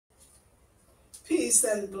Peace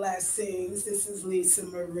and blessings. This is Lisa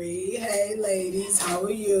Marie. Hey, ladies, how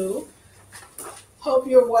are you? Hope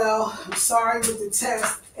you're well. I'm sorry with the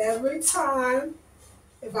test. Every time,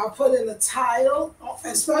 if I put in a title,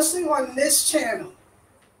 especially on this channel,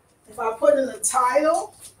 if I put in a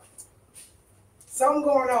title, something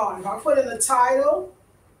going on. If I put in a title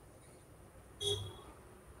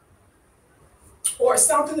or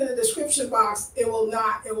something in the description box, it will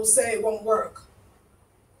not, it will say it won't work.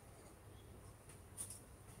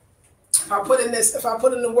 If I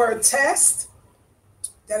put in the word test,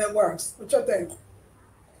 then it works. What you think?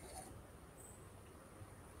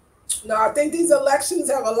 No, I think these elections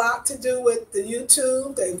have a lot to do with the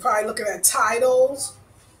YouTube. They're probably looking at titles,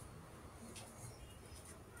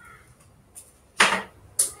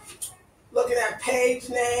 looking at page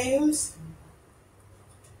names.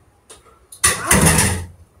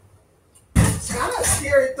 It's kind of a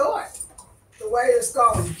scary thought, the way it's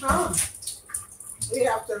going. We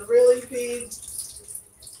have to really be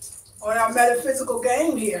on our metaphysical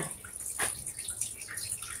game here.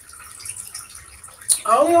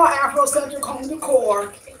 Only on Afrocentric home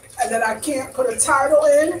decor, and then I can't put a title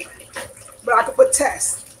in, but I can put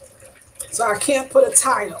test. So I can't put a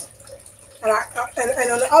title. And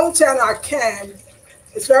on the other channel I can.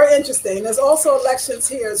 It's very interesting. There's also elections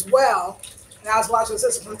here as well. And I was watching a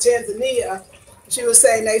sister from Tanzania. She was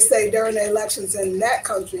saying they say during the elections in that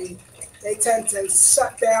country, they tend to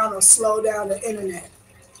shut down or slow down the internet.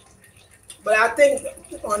 But I think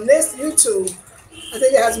on this YouTube, I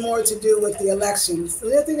think it has more to do with the elections. So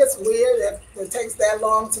you think it's weird that it takes that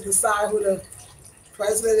long to decide who the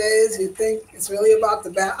president is? You think it's really about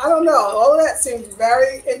the ballot? I don't know. All of that seems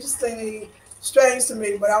very interestingly strange to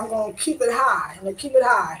me, but I'm going to keep it high. I'm going to keep it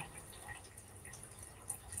high.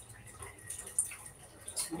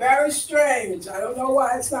 Very strange. I don't know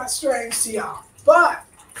why it's not strange to y'all, but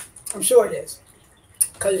I'm sure it is,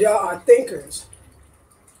 because y'all are thinkers.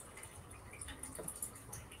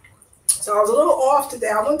 So I was a little off today.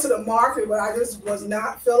 I went to the market, but I just was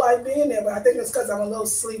not feel like being there. But I think it's because I'm a little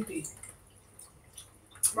sleepy.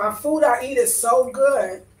 My food I eat is so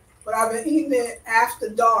good, but I've been eating it after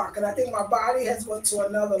dark, and I think my body has went to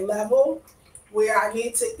another level where I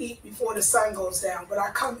need to eat before the sun goes down. But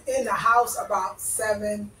I come in the house about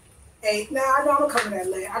 7, 8. Now I don't come in that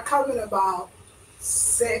late. I come in about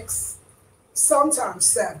 6, sometimes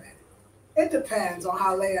 7. It depends on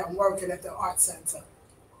how late I'm working at the art center.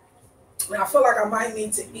 And I feel like I might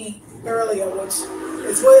need to eat earlier, which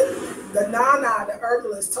is what the Nana, the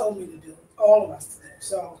herbalist, told me to do. All of us to do.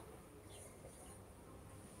 So,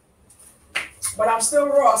 but I'm still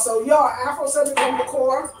raw. So y'all, Afrocentric home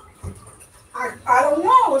decor. I don't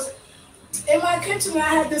know. In my kitchen, I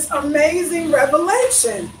had this amazing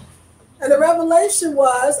revelation. And the revelation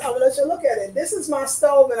was, I'm going to let you look at it. This is my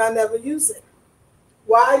stove and I never use it.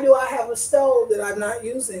 Why do I have a stove that I'm not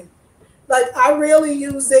using? Like, I really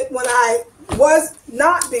used it when I was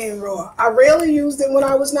not being raw. I really used it when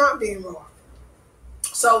I was not being raw.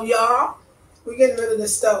 So, y'all, we're getting rid of the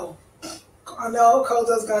stove. I know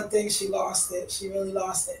Koza's going to think she lost it. She really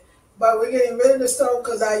lost it. But we're getting rid of the stove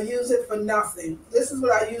because I use it for nothing. This is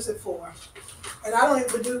what I use it for. And I don't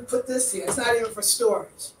even put this here. It's not even for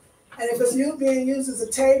storage. And if it's being used as a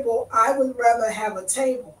table, I would rather have a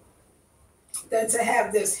table than to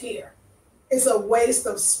have this here. It's a waste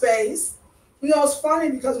of space. You know, it's funny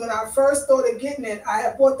because when I first thought of getting it, I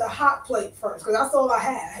had bought the hot plate first because that's all I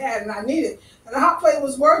had and I needed. And the hot plate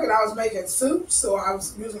was working. I was making soups or I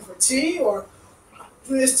was using for tea, or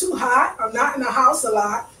when it's too hot, I'm not in the house a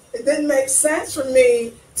lot. It didn't make sense for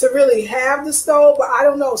me to really have the stove, but I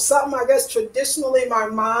don't know, something, I guess traditionally my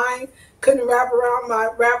mind couldn't wrap around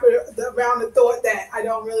the thought that I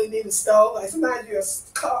don't really need a stove. Like sometimes you're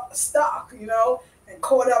stuck, you know, and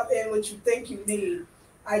caught up in what you think you need.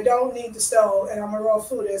 I don't need the stove, and I'm a raw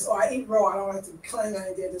foodist, or I eat raw. I don't have to claim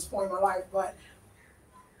anything at this point in my life, but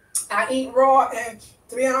I eat raw, and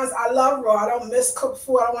to be honest, I love raw. I don't miss cooked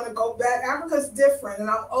food. I don't want to go back. Africa's different, and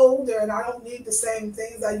I'm older, and I don't need the same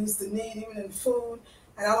things I used to need, even in food,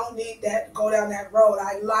 and I don't need that to go down that road.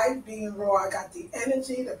 I like being raw. I got the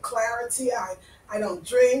energy, the clarity. I don't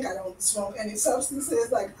drink. I don't smoke any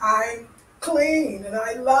substances. Like, I'm clean, and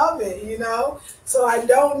I love it, you know? So I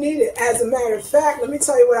don't need it. As a matter of fact, let me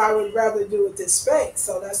tell you what I would rather do with this space.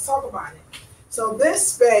 So let's talk about it. So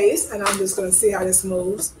this space, and I'm just going to see how this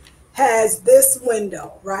moves, has this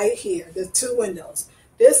window right here. There's 2 windows.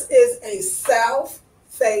 This is a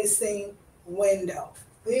south-facing window.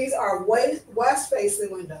 These are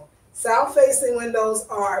west-facing windows. South-facing windows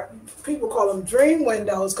are, people call them dream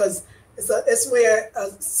windows because it's where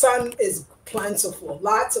sun is plentiful,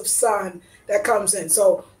 lots of sun that comes in.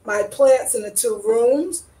 So my plants in the 2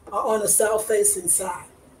 rooms are on the south-facing side.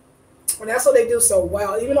 And that's what they do so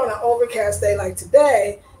well. Even on an overcast day like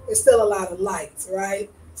today, there's still a lot of light, right?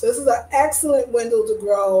 So this is an excellent window to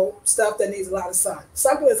grow stuff that needs a lot of sun.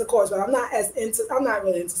 Succulents, of course, but I'm not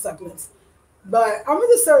really into succulents. But I'm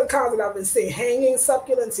into certain kinds that I've been seeing. Hanging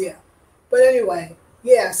succulents, yeah. But anyway,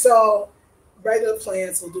 yeah, so regular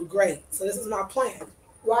plants will do great. So this is my plant.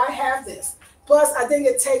 Why have this? Plus, I think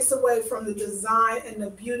it takes away from the design and the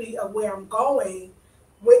beauty of where I'm going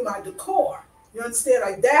with my decor. You understand?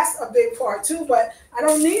 Like, that's a big part too, but I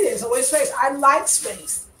don't need it. So it's space. I like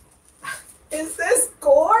space. Is this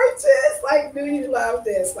gorgeous? Like, do you love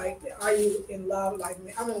this? Like, are you in love like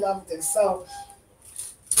me? I'm in love with this.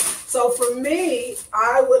 So for me,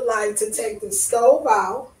 I would like to take the stove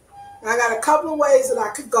out. I got a couple of ways that I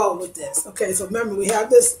could go with this. Okay, so remember, we have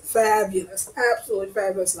this fabulous, absolutely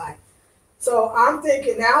fabulous light. So I'm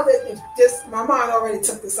thinking now that my mind already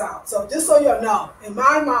took this out. So just so you'll know, in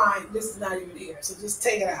my mind, this is not even here. So just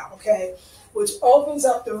take it out, okay? Which opens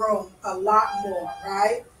up the room a lot more,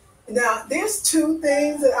 right? Now, there's 2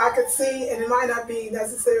 things that I could see, and it might not be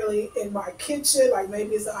necessarily in my kitchen, like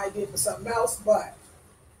maybe it's an idea for something else, but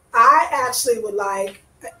I actually would like,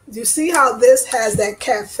 you see how this has that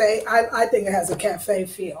cafe? I think it has a cafe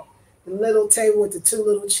feel. The little table with the 2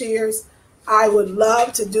 little chairs. I would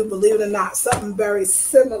love to do, believe it or not, something very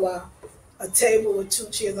similar, a table with 2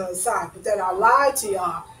 chairs on the side. But then I lied to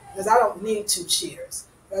y'all because I don't need 2 chairs.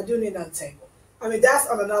 But I do need another table. I mean, that's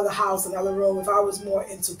on another house, another room. If I was more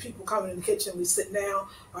into people coming in the kitchen, we sit down,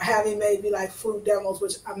 or having maybe like food demos,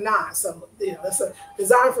 which I'm not. So, that's a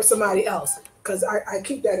design for somebody else, because I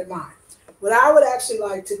keep that in mind. What I would actually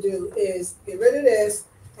like to do is get rid of this,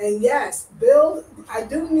 and yes, build. I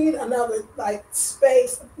do need another like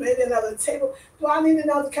space, maybe another table. Do I need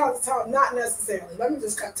another countertop? Not necessarily. Let me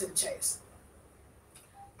just cut to the chase.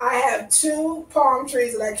 I have 2 palm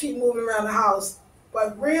trees that I keep moving around the house.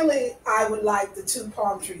 But really, I would like the 2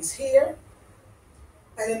 palm trees here.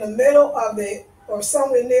 And in the middle of it, or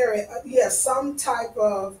somewhere near it, some type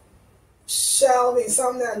of shelving,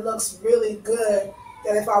 something that looks really good,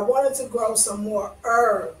 that if I wanted to grow some more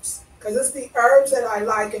herbs, because it's the herbs that I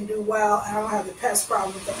like and do well, and I don't have the pest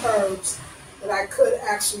problem with the herbs, that I could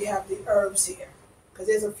actually have the herbs here. Because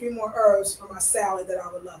there's a few more herbs for my salad that I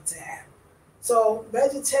would love to have. So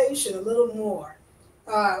vegetation, a little more.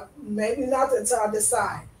 Maybe not until I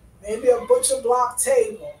decide. Maybe a butcher block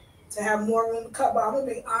table to have more room to cut. But I'm gonna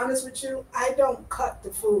be honest with you, I don't cut the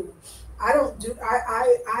food. I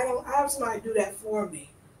have somebody do that for me.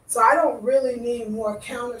 So I don't really need more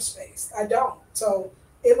counter space. I don't. So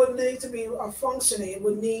it would need to be a functioning. It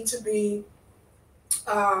would need to be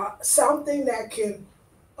something that can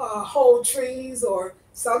hold trees, or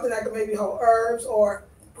something that can maybe hold herbs, or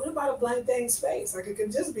what about a blank dang space? Like, it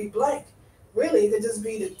could just be blank. Really, it could just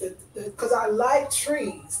be because I like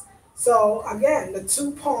trees. So again, the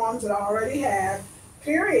 2 palms that I already have,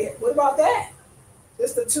 period. What about that?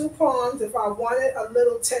 Just the 2 palms. If I wanted a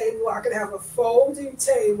little table, I could have a folding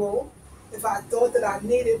table if I thought that I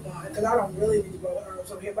needed one, because I don't really need to grow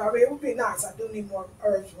herbs over here. But I mean, it would be nice. I do need more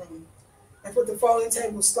herbs room. And put the folding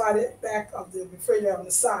table, slide it back of the refrigerator on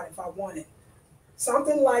the side if I wanted.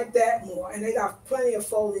 Something like that more. And they got plenty of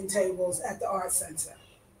folding tables at the art center.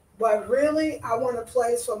 But really, I want a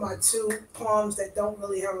place for my 2 palms that don't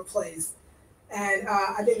really have a place. And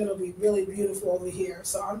I think it'll be really beautiful over here.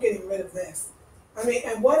 So I'm getting rid of this. I mean,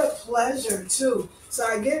 and what a pleasure, too. So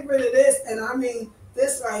I get rid of this, and I mean,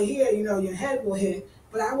 this right here, your head will hit,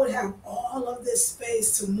 but I would have all of this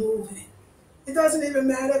space to move in. It doesn't even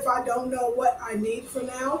matter if I don't know what I need for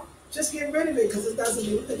now. Just get rid of it, because it doesn't.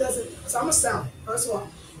 So I'm going to sell it. First of all,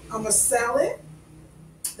 I'm going to sell it.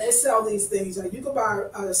 They sell these things. Like, you can buy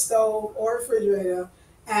a stove or a refrigerator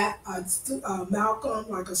at Malcolm,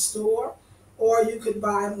 like a store, or you could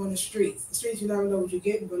buy them on the streets. The streets, you never know what you're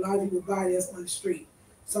getting, but a lot of people buy this on the street.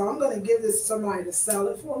 So I'm going to give this to somebody to sell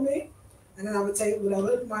it for me, and then I'm going to take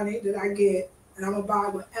whatever money that I get, and I'm going to buy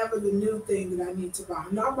whatever the new thing that I need to buy.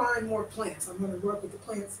 I'm not buying more plants. I'm going to work with the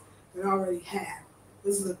plants that I already have.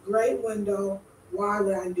 This is a great window. Why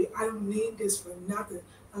would I don't need this for nothing.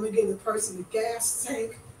 I'm going to give the person the gas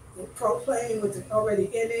tank, the propane with it already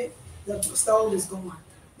in it. The stove is gone.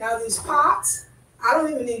 Now these pots, I don't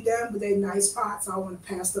even need them, but they're nice pots. I want to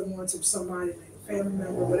pass them on to somebody, like a family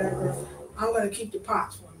member, whatever. I'm going to keep the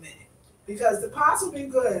pots for a minute, because the pots will be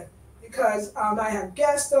good. Because I have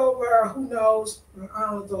guests over, who knows? I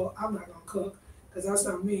don't know. I'm not going to cook, because that's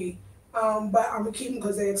not me. But I'm going to keep them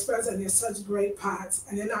because they're expensive, and they're such great pots,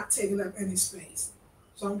 and they're not taking up any space.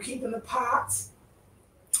 So I'm keeping the pots,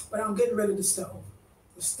 but I'm getting rid of the stove.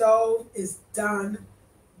 The The stove is done,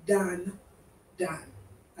 done, done.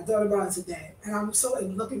 I thought about it today, and I'm so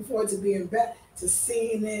looking forward to being back, to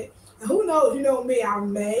seeing it. And who knows, you know me, I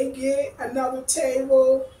may get another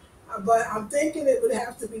table, but I'm thinking it would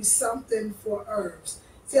have to be something for herbs.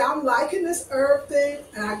 See, I'm liking this herb thing,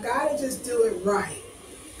 and I gotta just do it right.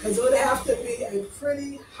 Because it would have to be a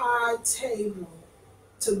pretty high table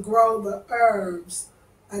to grow the herbs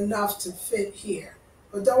enough to fit here.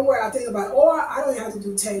 But don't worry, I'll think about it. Or I don't even have to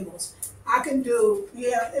do tables. I can do,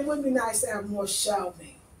 yeah, it would be nice to have more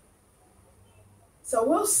shelving. So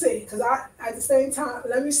we'll see, because at the same time,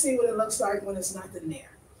 let me see what it looks like when it's nothing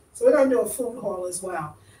there. So we're going to do a food haul as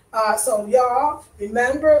well. So y'all,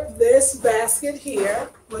 remember this basket here,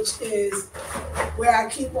 which is where I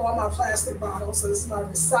keep all my plastic bottles. So this is my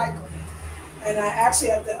recycling. And I actually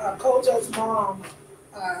have Kojo's mom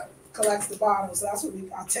collects the bottles. So that's what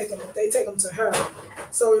I take them. They take them to her.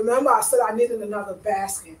 So remember, I said I needed another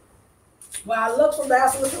basket. When I looked for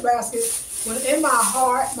basket, when in my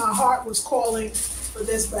heart was calling for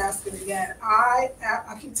this basket again. I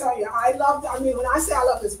can tell you, I loved. I mean, when I say I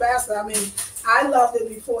love this basket, I mean I loved it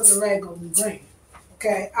before the red, gold, and green.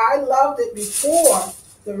 Okay, I loved it before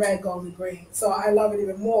the red, gold, and green. So I love it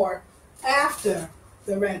even more after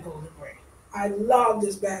the red, gold, and green. I love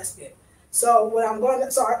this basket. So what I'm going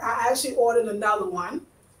to, so I actually ordered another one,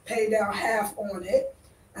 paid down half on it,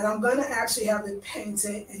 and I'm going to actually have it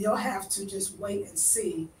painted, and you'll have to just wait and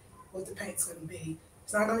see what the paint's going to be.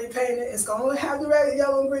 It's not going to be painted. It's going to have the red,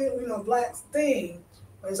 yellow, and green, black theme,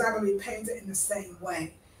 but it's not going to be painted in the same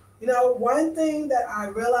way. You know, one thing that I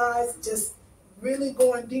realized, just really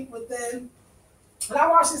going deep within, and I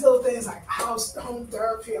watch these little things like home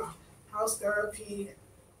therapy,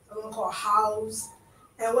 one called House.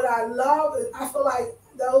 And what I love is, I feel like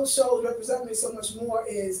those shows represent me so much more,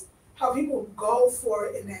 is how people go for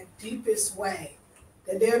it in that deepest way.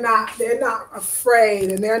 That they're not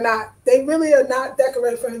afraid, and they really are not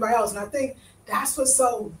decorated for anybody else. And I think that's what's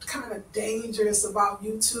so kind of dangerous about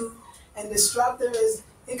YouTube and destructive, is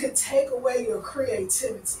it could take away your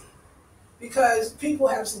creativity. Because people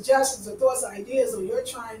have suggestions or thoughts or ideas, or you're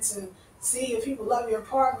trying to see if people love your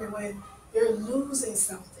apartment when you're losing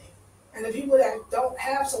something. And the people that don't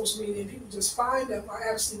have social media, and people just find them,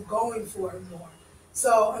 are actually going for it more.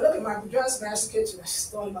 So I look at my dress, match the kitchen. I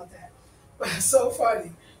just thought about that. But it's so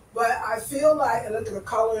funny. But I feel like, and look at the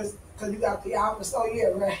colors, because you got the opposite. Oh yeah,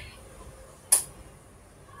 right.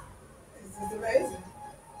 It's just amazing.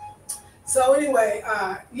 So anyway,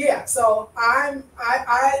 yeah. So I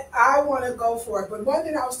want to go for it. But one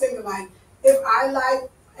thing I was thinking, like, if I like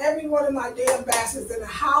every one of my damn baskets in the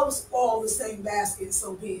house, all the same basket,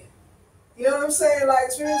 so be it. You know what I'm saying? Like,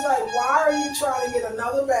 it's really like, why are you trying to get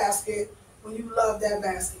another basket when you love that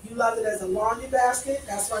basket? You love it as a laundry basket,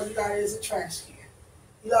 that's why you got it as a trash can.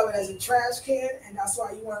 You love it as a trash can, and that's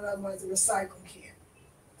why you want another one as a recycling can.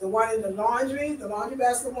 The one in the laundry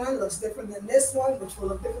basket one looks different than this one, which will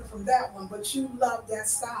look different from that one, but you love that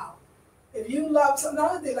style. If you love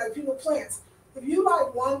another thing, like people plants, if you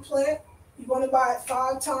like one plant, you want to buy it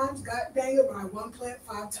 5 times, god dang it, buy one plant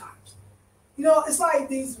 5 times. You know, it's like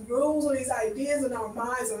these rules or these ideas in our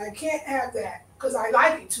minds, and I can't have that because I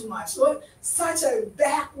like it too much. So it's such a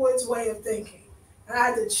backwards way of thinking. And I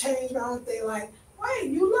had to change my own thing, like,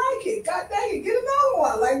 wait, you like it. God dang it, get another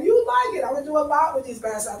one. Like, you like it. I'm going to do a lot with these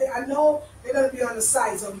baskets. I know they're going to be on the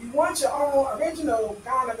site. So if you want your own original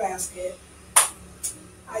Ghana basket,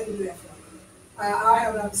 I can do that for you. I'll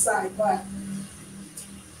have it on the site. But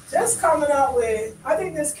just coming up with, I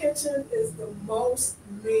think this kitchen is the most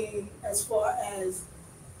me, as far as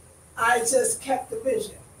I just kept the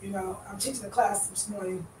vision. You know, I'm teaching a class this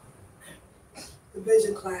morning, the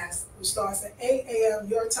vision class, which starts at 8 a.m.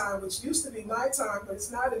 your time, which used to be my time, but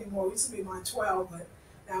it's not anymore. It used to be my 12, but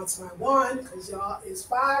now it's my 1, because y'all is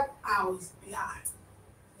 5 hours behind.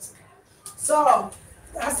 So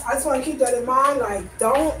I just want to keep that in mind. Like,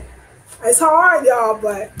 it's hard, y'all,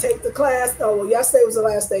 but take the class. Oh, well, yesterday was the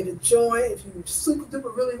last day to join. If you super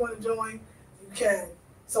duper really want to join, you can.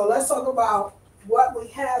 So let's talk about what we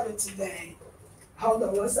have in today. Hold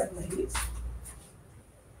on one second, ladies.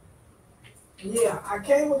 Yeah, I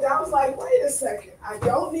came with that. I was like, wait a second. I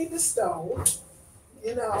don't need the stove,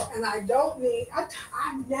 and I don't need,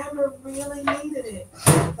 I never really needed it.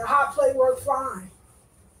 The hot plate worked fine.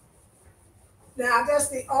 Now, I guess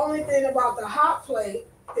the only thing about the hot plate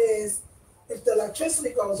is if the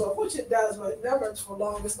electricity goes off, which it does, but never for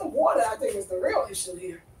long. It's the water, I think, is the real issue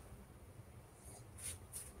here.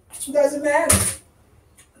 It doesn't matter.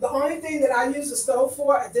 The only thing that I use the stove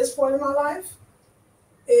for at this point in my life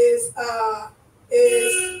is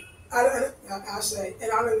I say,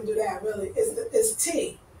 and I don't even do that really. It's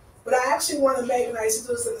tea, but I actually want to make. And I used to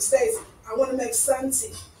do this in the States. I want to make sun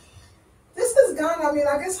tea. This is gone. I mean,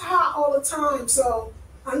 I guess hot all the time, so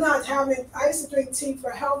I'm not having. I used to drink tea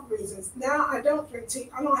for health reasons. Now I don't drink tea.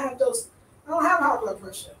 I don't have those. I don't have high blood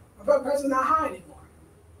pressure. My blood pressure's not high anymore.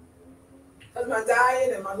 That's my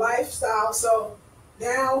diet and my lifestyle. So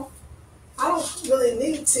now I don't really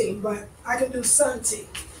need tea, but I can do sun tea.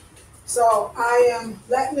 So I am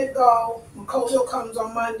letting it go. When Kojo comes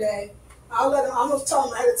on Monday, I'm gonna tell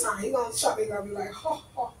him ahead of time. He's gonna shut me. He's gonna be like, ho,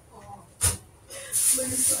 ho, ho.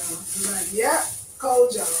 Please, I'm like, yeah,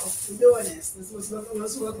 Kojo, we're doing this. This is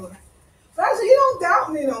what's looking like. But actually, he don't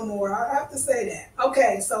doubt me no more. I have to say that.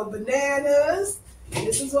 Okay, so bananas.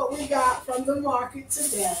 This is what we got from the market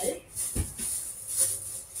today.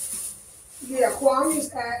 Yeah, Kwame's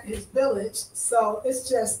at his village, so it's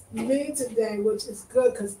just me today, which is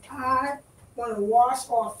good because I want to wash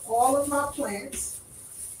off all of my plants.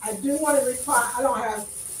 I do want to repot. I don't have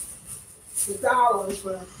the dollars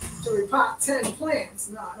to repot 10 plants.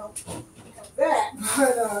 No, I don't have that,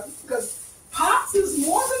 but because pots is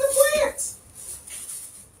more than the plants.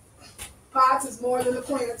 Pots is more than the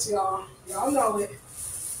plants, y'all. Y'all know it.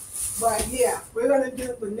 But yeah, we're gonna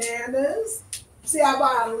do bananas. See, I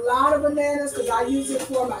buy a lot of bananas because I use it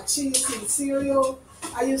for my chia seed cereal.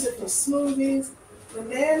 I use it for smoothies.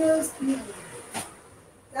 Bananas,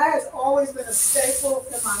 that has always been a staple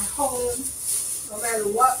in my home. No matter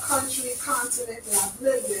what country, continent that I've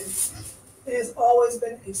lived in, it has always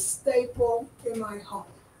been a staple in my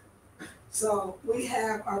home. So we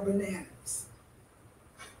have our bananas.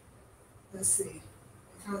 Let's see.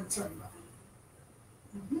 Kind of turn about.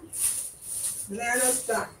 Bananas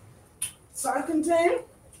done. So I contain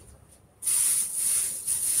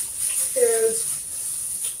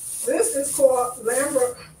this is called I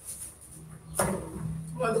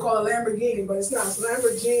wanted to call it Lamborghini, but it's not. It's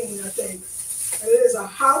Lamborghini, I think. And it is a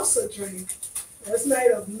Hausa drink. It's made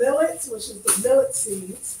of millets, which is the millet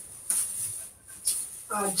seeds,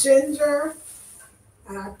 ginger,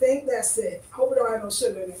 and I think that's it. I hope it don't have no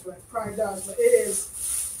sugar in it, but it probably does. But it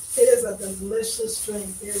is a delicious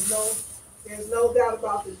drink. There's no doubt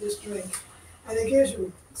about this drink. And it gives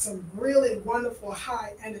you some really wonderful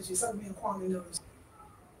high energy, something me and Kwame noticed.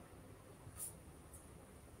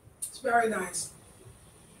 It's very nice.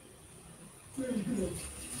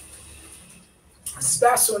 It's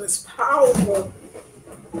special and it's powerful.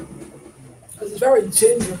 It's very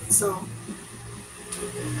gingery, so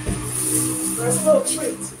that's a little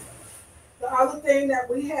treat. The other thing that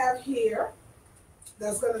we have here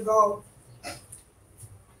that's going to go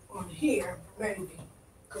on here, maybe,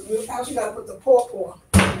 because we actually got to put the paw,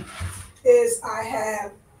 is I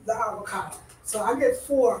have the avocado. So I get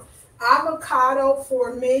 4. Avocado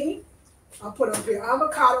for me, I'll put it up here.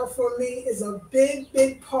 Avocado for me is a big,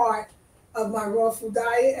 big part of my raw food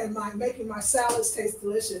diet and making my salads taste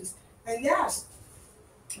delicious. And yes,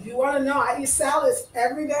 if you want to know, I eat salads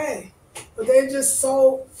every day, but they're just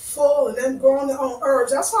so full and them growing their own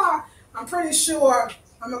herbs. That's why I'm pretty sure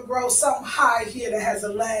I'm going to grow something high here that has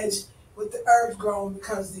a ledge with the herbs growing,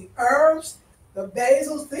 because the herbs, the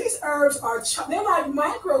basils, these herbs they're like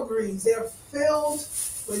microgreens. They're filled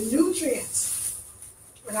with nutrients.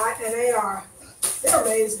 They're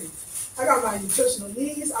amazing. I got my nutritional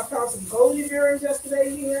needs. I found some goji berries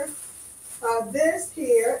yesterday here. This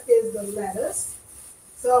here is the lettuce.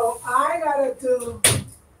 So I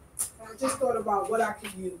just thought about what I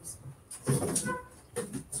could use.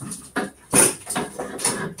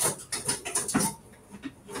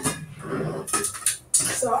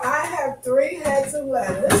 So I have 3 heads of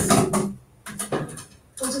lettuce,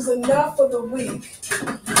 which is enough for the week.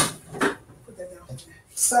 Put that down.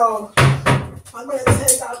 So I'm going to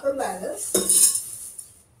take out the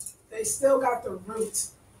lettuce. They still got the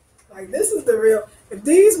roots. Like, this is the real. If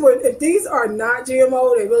these are not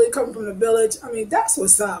GMO, they really come from the village. I mean, that's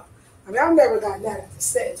what's up. I mean, I've never gotten that at the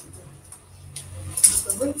States.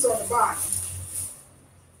 The roots on the bottom.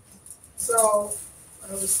 So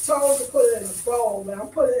I was told to put it in a bowl, but I'm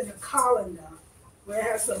putting it in a colander where it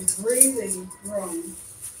has some breathing room.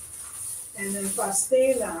 And then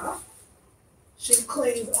Faustina, she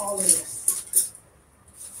cleans all of this.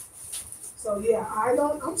 So yeah,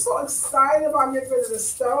 I'm so excited about getting rid of the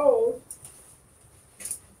stove.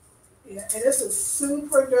 Yeah, and this is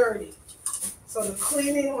super dirty. So the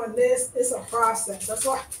cleaning on this is a process. That's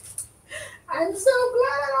why I'm so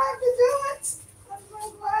glad I don't have to do it. I'm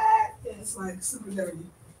so glad. Yeah, it's like super dirty.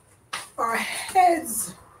 Our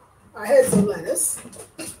heads of lettuce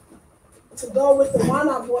to go with the one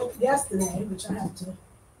I bought yesterday, which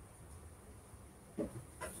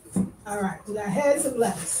I All right, we got heads of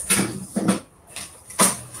lettuce.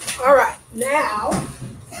 All right, now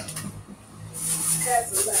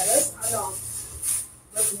heads of lettuce. I know I'm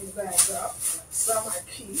looking these bags up. Some I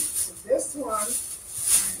keep. So this one I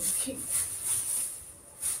can keep.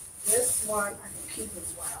 This one I can keep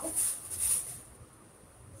as well.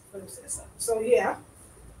 Put this up. So yeah.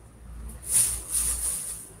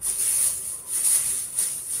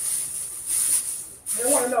 They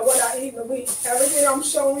want to know what I eat in a week. Everything I'm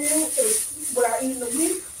showing you is what I eat in a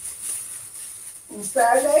week. On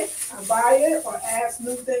Saturday, I buy it or add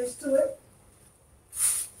new things to it.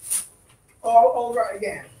 All over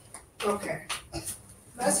again. Okay.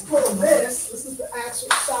 Let's pull this. This is the actual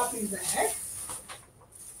shopping bag.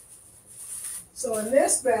 So in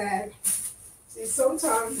this bag, see,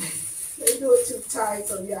 sometimes they do it too tight,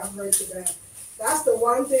 so yeah, I break the bag. That's the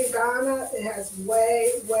one thing, Ghana, it has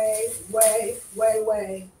way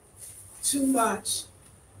too much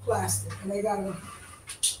plastic. And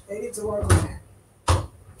they need to work on that.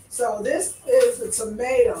 So this is the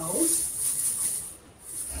tomatoes.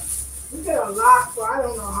 We get a lot for I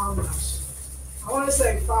don't know how much. I want to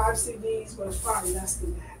say 5 CDs, but it's probably less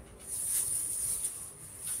than that.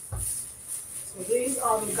 So these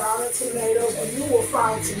are the Ghana tomatoes, and you will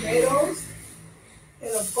find tomatoes in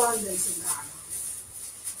abundance in Ghana.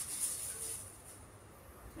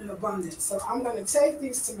 In abundance. So I'm going to take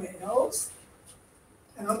these tomatoes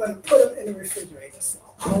and I'm going to put them in the refrigerator. So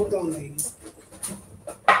hold on, ladies.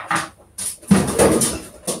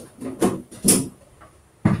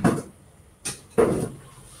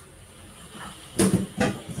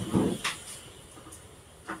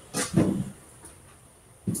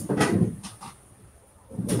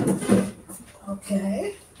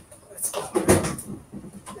 Okay, let's go.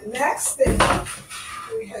 The next thing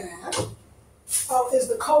we have is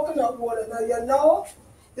the coconut water. Now, you know,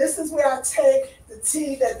 this is where I take the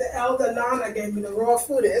tea that the elder Nana gave me, the raw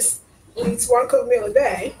foodist, who eats 1 cooked meal a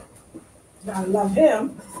day. I love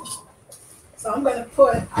him. So I'm going to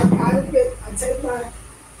put, I take my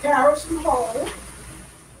carrots from home,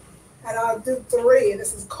 and I'll do 3. And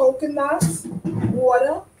this is coconut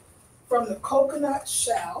water from the coconut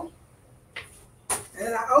shell. And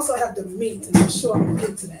then I also have the meat, and I'm sure I'm going to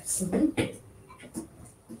get to that soon.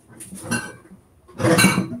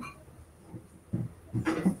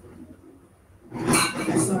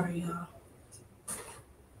 Sorry, y'all.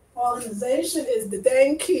 Organization is the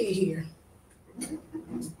dang key here.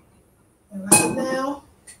 And right now,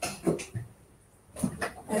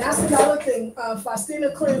 and that's another thing.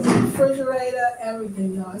 Faustina cleans the refrigerator,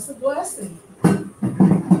 everything, y'all. It's a blessing.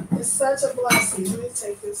 It's such a blessing. Let me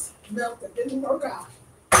take this milk that didn't work out.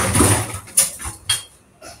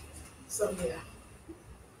 So, yeah.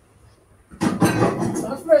 So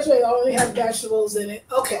my refrigerator only has vegetables in it.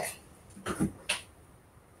 Okay.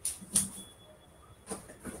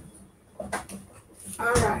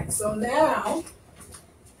 All right, so now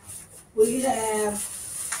we have,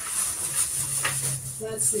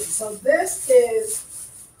 let's see, so this is,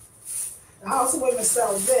 the House of Women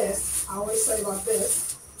sells this. I always say about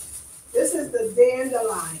this. This is the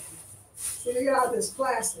dandelion. See, you get out this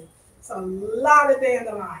plastic. It's a lot of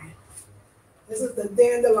dandelion. This is the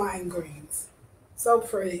dandelion greens. So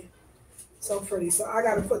pretty. So pretty. So I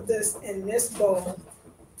got to put this in this bowl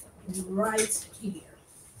right here.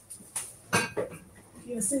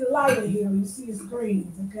 You can see the light in here. You see it's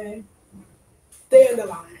greens, okay?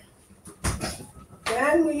 Dandelion.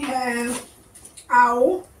 Then we have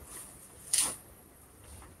our,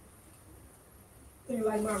 thing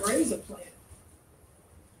like my razor plant.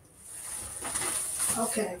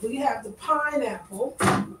 Okay, we have the pineapple,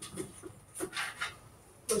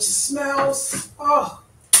 which smells, oh,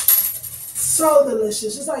 so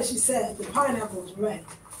delicious. Just like she said, the pineapple is ready.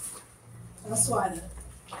 That's why the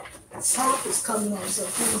top is coming on so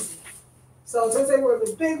easy. So since they were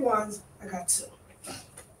the big ones, I got 2.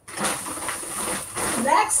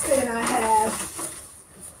 Next thing I have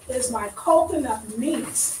is my coconut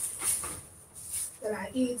meat that I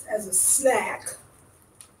eat as a snack.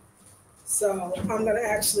 So I'm gonna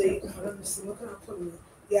actually, let me see, what can I put in?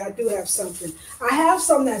 Yeah, I do have something. I have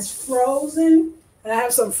some that's frozen, and I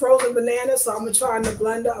have some frozen bananas, so I'm gonna try in the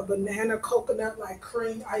blender a banana coconut like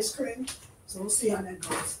cream, ice cream. So we'll see how that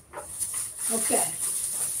goes. Okay.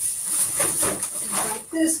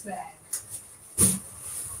 Got this bag.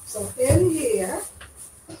 So in here,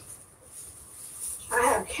 I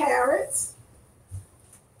have carrots.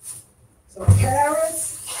 So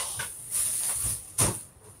carrots.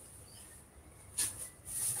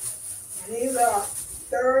 And these are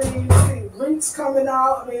 30 roots coming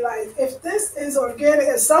out. I mean, like, if this is organic,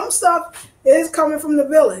 and some stuff is coming from the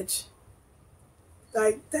village.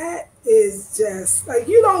 Like that is just like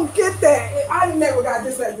you don't get that. I never got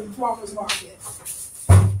this at the farmers market.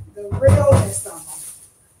 The realness of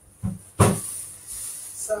them.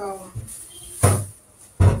 So,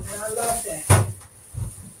 and I love that.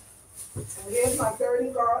 So here's my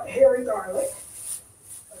hairy garlic.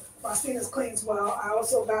 Faustina's cleans well. I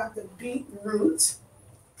also got the beetroot.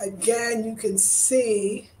 Again, you can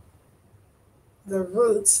see the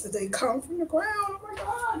roots that they come from the ground. Oh my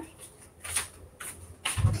God.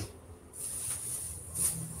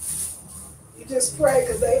 You just pray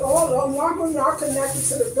because they all are connected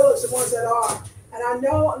to the village, the ones that are. And I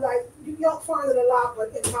know, like, you don't find it a lot, but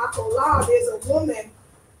in Makola, there's a woman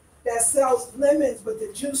that sells lemons with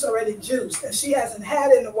the juice already juiced. And she hasn't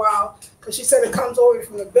had it in a while because she said it comes over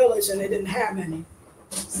from the village and they didn't have any.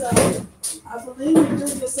 So I believe we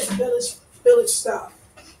do get some village stuff.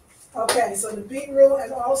 Okay, so the beetroot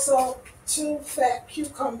and also 2 fat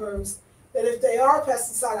cucumbers that if they are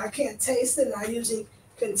pesticide, I can't taste it, and I usually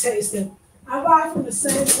can taste it. I buy from the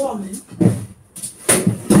same woman.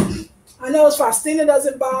 I know Faustina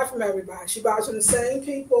doesn't buy from everybody. She buys from the same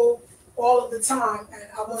people all of the time, and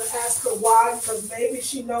I want to ask her why, because maybe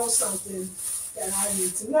she knows something that I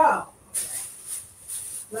need to know. Okay.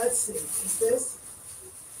 Let's see. Is this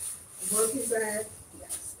a working bag?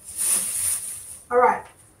 Yes. All right.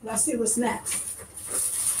 Let's see what's next.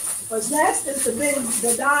 What's next is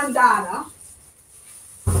the Don Dada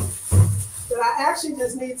that I actually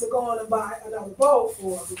just need to go on and buy another bowl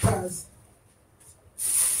for because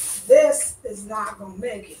this is not going to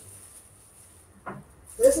make it.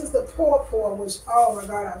 This is the pawpaw, which, oh my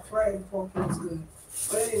God, I pray the pawpaw is good.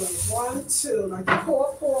 But anyway, 1, 2, like the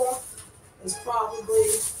pawpaw is probably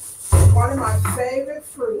one of my favorite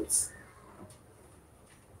fruits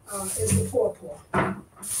is the pawpaw.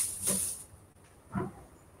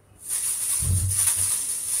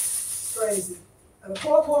 Crazy. And the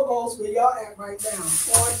pawpaw goes where y'all at right now,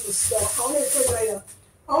 on the store, on the refrigerator,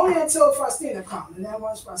 only until Faustina comes. And then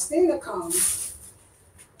once Faustina comes,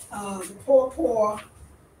 the pawpaw,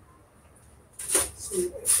 see,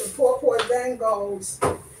 the pawpaw then goes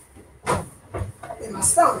in my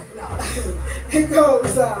stomach. No, it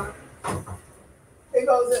goes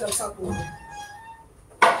in a Tupperware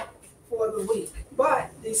for the week.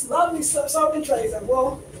 But these lovely serving trays that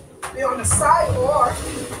will be on the side or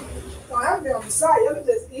don't have to be on the side. You can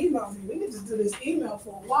just email me. We can just do this email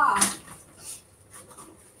for a while.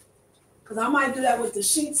 Because I might do that with the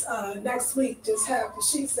sheets next week. Just have the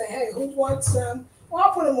sheets say, hey, who wants them? Well,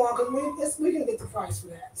 I'll put them on because we can get the price for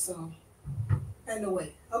that. So,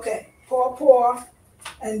 anyway. Okay, pawpaw.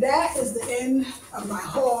 And that is the end of my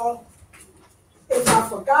haul. If I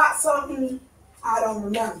forgot something, I don't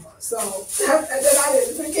remember. So, and then I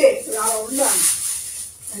didn't forget, but I don't remember.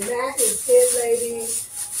 And that is it, ladies.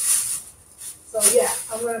 So yeah,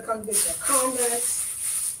 I'm gonna come get your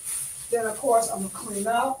comments. Then of course I'm gonna clean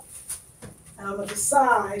up and I'm gonna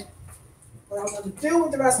decide what I'm gonna do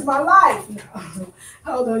with the rest of my life. No.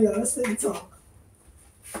 Hold on, y'all, let's sit and talk.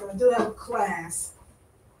 I do have a class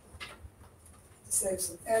to save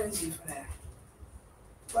some energy for that.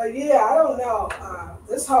 But yeah, I don't know.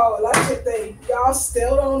 This whole electric thing, y'all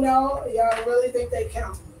still don't know? Y'all really think they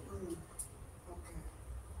count me? Okay.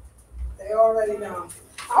 They already know.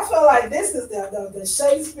 I feel like this is the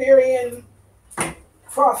Shakespearean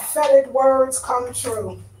prophetic words come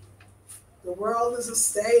true. The world is a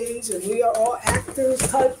stage and we are all actors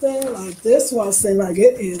type thing. Like this one seems like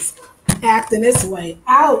it is acting its way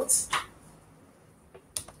out.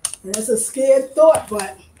 And it's a scared thought,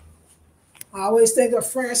 but I always think of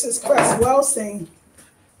Francis Cress Welsing,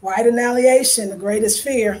 White Annihilation, the greatest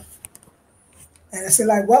fear. And I said,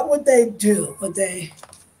 like, what would they do? Would they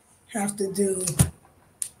have to do?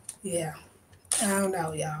 Yeah, I don't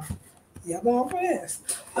know, y'all. Y'all going for this?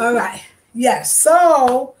 All right. Yes.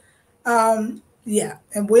 So, yeah.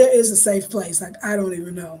 And where is a safe place? Like, I don't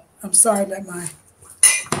even know. I'm sorry that my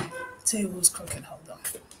table is crooked. Hold on.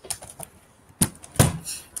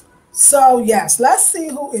 So, yes. Let's see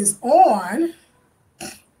who is on.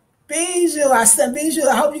 Bijou. Bijou,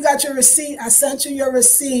 I hope you got your receipt. I sent you your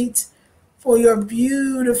receipt for your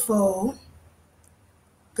beautiful.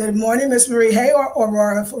 Good morning, Miss Marie. Hey,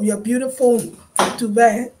 Aurora, for your beautiful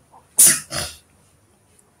duvet.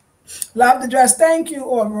 Love the dress. Thank you,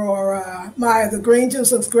 Aurora. Maya, the green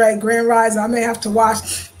juice looks great. Grand Rise. I may have to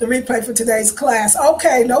watch the replay for today's class.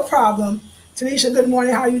 Okay, no problem. Tanisha, good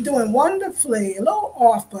morning. How you doing? Wonderfully. A little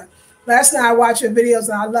off, but last night I watched your videos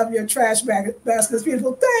and I love your trash basket. It's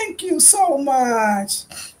beautiful. Thank you so much.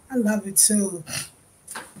 I love it too.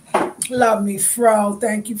 Love me, Fro.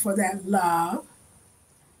 Thank you for that love.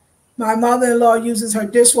 My mother-in-law uses her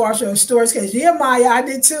dishwasher or storage case. Yeah, Maya, I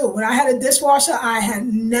did too. When I had a dishwasher, I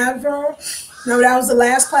had never, no, that was the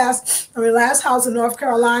last class, or the last house in North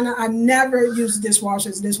Carolina. I never used a dishwasher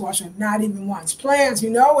as a dishwasher, not even once. Plants, you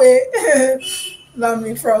know it. Love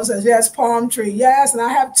Me Fro says, yes, palm tree. Yes, and I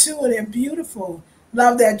have two and they're beautiful.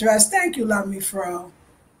 Love that dress. Thank you, Love Me Fro.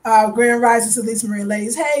 Grand Rising to Lisa Marie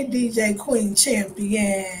Ladies. Hey, DJ Queen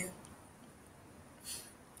Champion.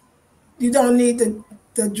 You don't need the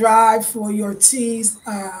drive for your teas.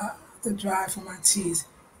 The drive for my teas.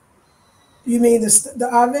 You mean the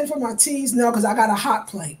oven for my teas? No, because I got a hot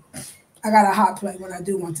plate. I got a hot plate when I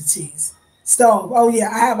do want the teas. Stove. Oh, yeah,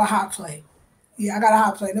 I have a hot plate. Yeah, I got a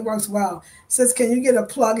hot plate. It works well. Says, can you get a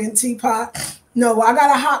plug-in teapot? No, I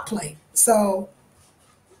got a hot plate. So,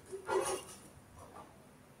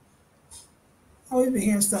 we've been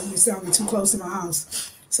hearing stuff. You sound too close to my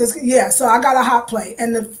house. Says, yeah, so I got a hot plate.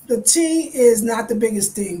 And the tea is not the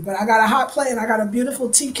biggest thing, but I got a hot plate and I got a beautiful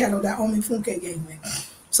tea kettle that Omi Funke gave me.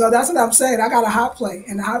 So that's what I'm saying. I got a hot plate,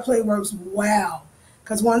 and the hot plate works well.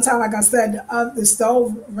 Because one time, like I said, the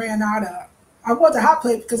stove ran out of. I bought the hot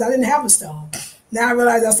plate because I didn't have a stove. Now I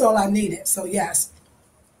realize that's all I needed. So yes,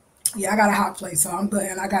 yeah, I got a hot plate, so I'm good,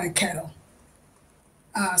 and I got a kettle.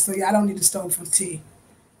 So yeah, I don't need a stove for tea.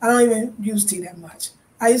 I don't even use tea that much.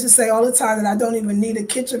 I used to say all the time that I don't even need a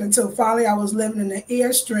kitchen until finally I was living in the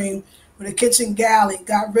Airstream with a kitchen galley.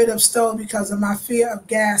 Got rid of stove because of my fear of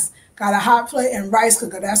gas. Got a hot plate and rice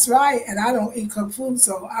cooker. That's right. And I don't eat cooked food,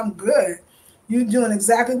 so I'm good. You're doing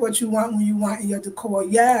exactly what you want when you want in your decor.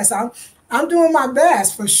 Yes, I'm doing my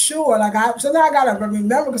best for sure. Like sometimes I gotta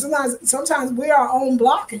remember because sometimes we're our own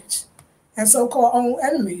blockage and so-called own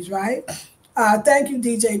enemies, right? Thank you,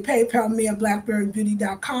 DJ. PayPal me at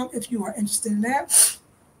blackberrybeauty.com if you are interested in that.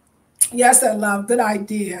 Yes, I love. Good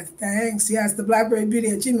idea. Thanks. Yes, the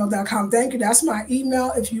blackberrybeauty@gmail.com. Thank you. That's my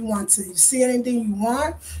email. If you want to see anything you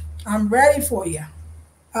want, I'm ready for you.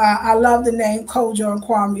 I love the name Kojo and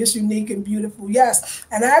Kwame. It's unique and beautiful. Yes.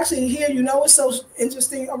 And actually here, you know what's so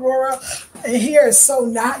interesting, Aurora? And here is so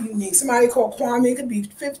not unique. Somebody called Kwame, it could be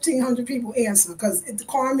 1,500 people answer because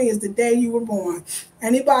Kwame is the day you were born.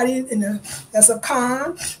 Anybody that's a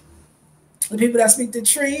Khan, the people that speak the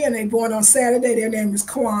tree and they born on Saturday, their name is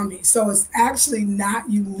Kwame. So it's actually not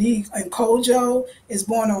unique. And Kojo is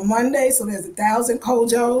born on Monday, so there's 1,000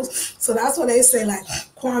 Kojos. So that's what they say, like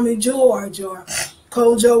Kwame George or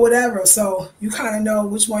Kojo, whatever. So you kind of know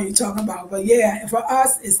which one you're talking about. But yeah, for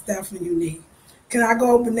us, it's definitely unique. Can I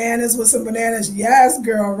go bananas with some bananas? Yes,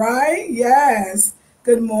 girl, right? Yes.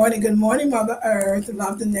 Good morning, Mother Earth.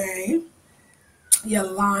 Love the name.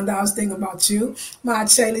 Yolanda, I was thinking about you.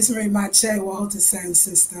 Mache, Lisa Marie Mache, Walter Sand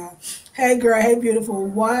sister. Hey girl, hey beautiful.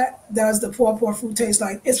 What does the pawpaw fruit taste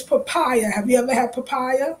like? It's papaya. Have you ever had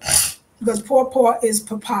papaya? Because pawpaw is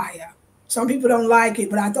papaya. Some people don't like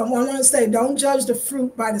it, but I want to say don't judge the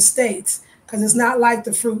fruit by the states because it's not like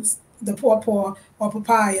the fruits, the pawpaw or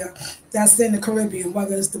papaya that's in the Caribbean,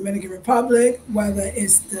 whether it's Dominican Republic, whether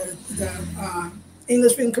it's the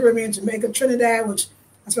English-speaking Caribbean, Jamaica, Trinidad, which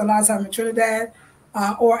I spent a lot of time in Trinidad,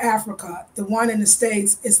 or Africa. The one in the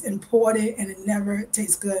States is imported and it never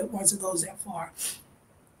tastes good once it goes that far.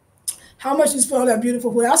 How much you spend on that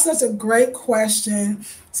beautiful food? That's such a great question.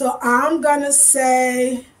 So I'm going to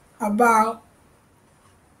say about,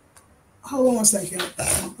 hold on a second.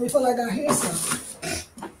 I feel like I hear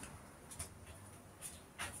something.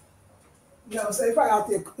 No, so they probably out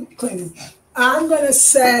there cleaning. I'm going to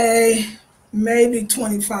say maybe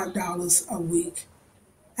 $25 a week.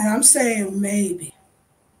 And I'm saying maybe.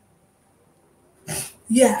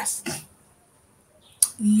 Yes.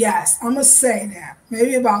 Yes, I'm going to say that.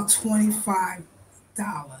 Maybe about $25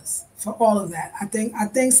 for all of that. I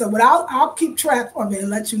think so. But I'll keep track of it and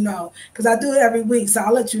let you know. Because I do it every week, so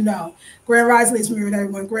I'll let you know. Grand Rising, let's meet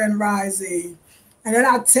everyone. Grand Rising. And then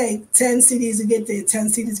I'll take 10 CDs to get there, 10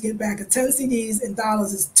 CDs to get back. And 10 CDs in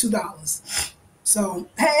dollars is $2. So,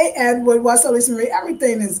 hey, Edward, what's up, Lisa Marie?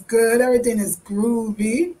 Everything is good. Everything is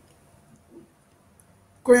groovy.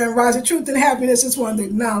 Grand Rising, Truth and Happiness. Just wanted to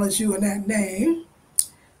acknowledge you in that name.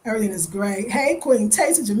 Everything is great. Hey, Queen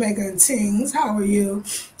Taste of Jamaica and Tings. How are you?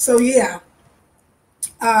 So, yeah.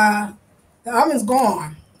 The oven's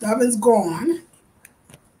gone. The oven's gone.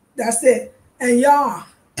 That's it. And y'all,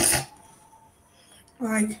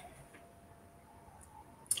 like,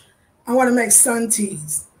 I want to make sun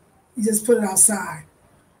teas. You just put it outside.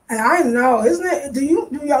 And I know, isn't it? Do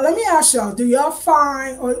y'all, let me ask y'all, do y'all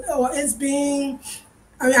find, or it's being,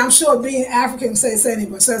 I mean, I'm sure being African, says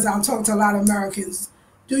I'm talking to a lot of Americans.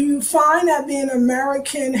 Do you find that being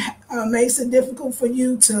American makes it difficult for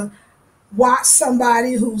you to watch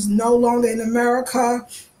somebody who's no longer in America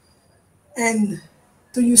And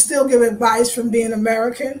do you still give advice from being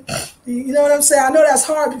American? You know what I'm saying? I know that's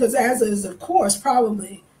hard because the answer is, of course,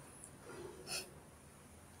 probably.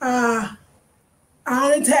 Uh,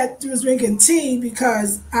 I only was drinking tea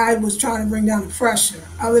because I was trying to bring down the pressure.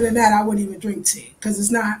 Other than that, I wouldn't even drink tea because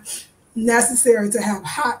it's not necessary to have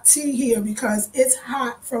hot tea here because it's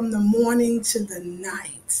hot from the morning to the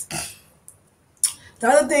night. The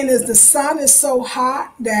other thing is the sun is so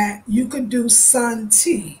hot that you could do sun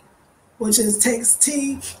tea, which is takes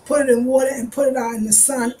tea, put it in water, and put it out in the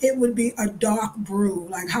sun. It would be a dark brew.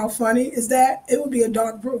 Like, how funny is that? It would be a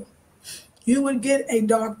dark brew. You would get a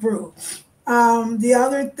dark brew. The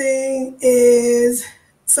other thing is,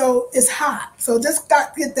 so it's hot. So just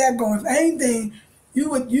got to get that going. If anything, you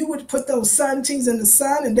would put those sun teas in the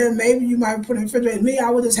sun, and then maybe you might put it in the refrigerator. Me, I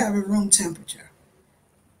would just have it room temperature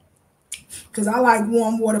because I like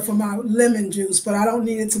warm water for my lemon juice, but I don't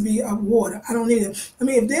need it to be a water. I don't need it. I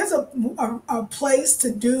mean, if there's a place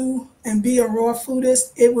to do and be a raw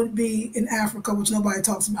foodist, it would be in Africa, which nobody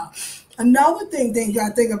talks about. Another thing you got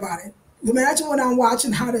to think about it. Imagine when I'm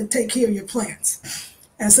watching how to take care of your plants.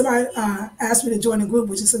 And somebody asked me to join a group,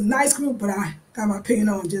 which is a nice group, but I got my opinion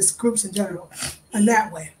on just groups in general. And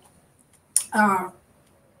that way, the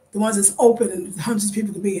ones that's open and hundreds of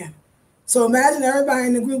people could be in. So imagine everybody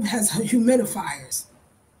in the group has humidifiers.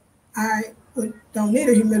 I don't need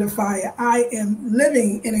a humidifier. I am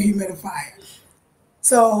living in a humidifier.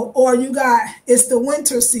 So, or you got, it's the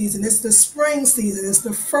winter season, it's the spring season, it's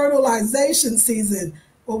the fertilization season.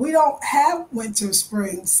 Well, we don't have winter,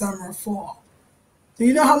 spring, summer, fall. Do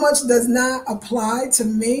you know how much does not apply to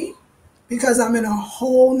me because I'm in a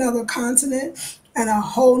whole nother continent and a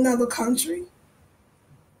whole nother country?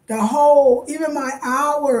 Even my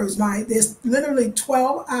hours, there's literally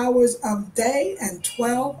 12 hours of day and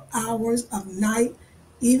 12 hours of night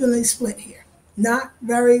evenly split here. Not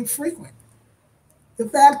very frequent. The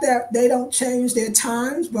fact that they don't change their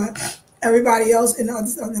times, but everybody else in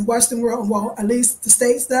the Western world, well, at least the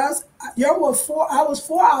States does. I was 4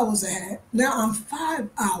 hours ahead. Now I'm 5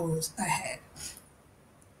 hours ahead.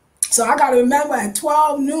 So I got to remember at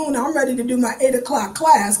 12 noon, I'm ready to do my 8 o'clock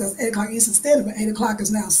class because 8 o'clock Eastern Standard, but 8 o'clock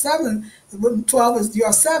is now 7. 12 is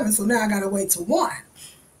your 7, so now I got to wait to 1.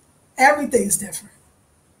 Everything's different.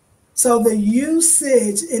 So the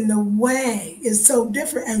usage in the way is so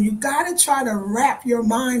different, and you got to try to wrap your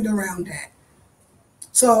mind around that.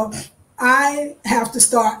 So I have to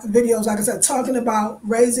start videos, like I said, talking about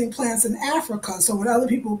raising plants in Africa. So when other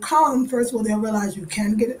people come, first of all, they'll realize you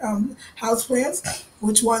can get house plants,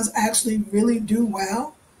 which ones actually really do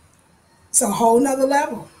well. It's a whole nother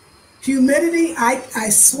level. Humidity, I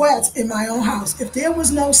sweat in my own house. If there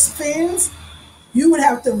was no fans, you would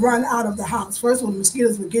have to run out of the house. First of all, the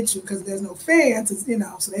mosquitoes would get you because there's no fans,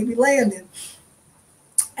 so they be landing.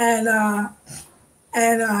 And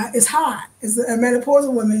it's hot. It's a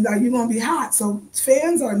menopausal woman, like, you're going to be hot. So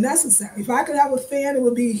fans are necessary. If I could have a fan, it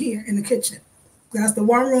would be here in the kitchen. That's the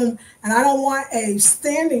one room. And I don't want a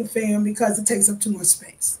standing fan because it takes up too much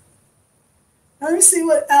space. Let me see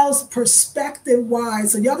what else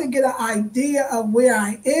perspective-wise, so y'all can get an idea of where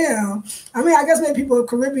I am. I mean, I guess maybe people in the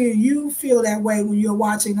Caribbean, you feel that way when you're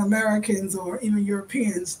watching Americans or even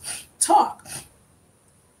Europeans talk.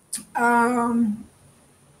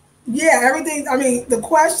 Yeah, everything. I mean, the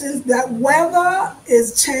questions, that weather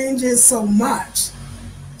changes so much.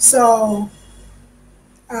 So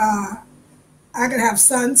I could have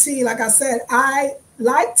sun tea. Like I said, I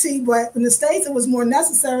like tea, but in the States it was more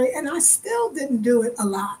necessary, and I still didn't do it a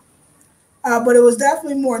lot. But it was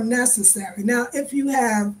definitely more necessary. Now, if you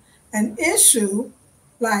have an issue,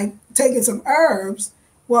 like taking some herbs,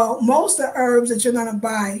 well, most of the herbs that you're going to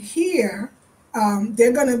buy here,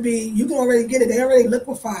 they're going to be, you can already get it. They already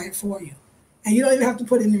liquefy it for you. And you don't even have to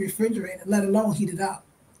put it in the refrigerator, let alone heat it up.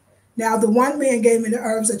 Now, the one man gave me the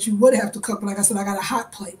herbs that you would have to cook. But like I said, I got a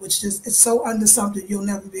hot plate, which is, it's so under something you'll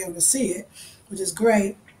never be able to see it, which is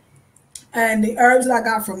great. And the herbs that I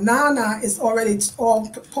got from Nana is already all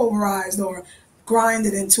pulverized or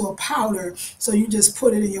grinded into a powder. So you just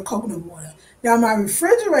put it in your coconut water. Now, my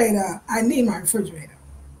refrigerator, I need my refrigerator.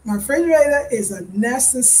 My refrigerator is a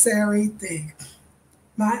necessary thing.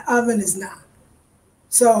 My oven is not.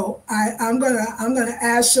 So I'm gonna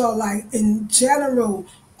ask y'all, like, in general,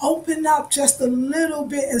 open up just a little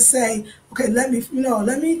bit and say, okay, let me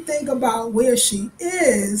think about where she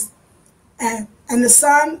is, and the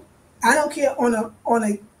sun. I don't care on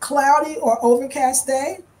a cloudy or overcast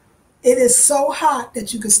day. It is so hot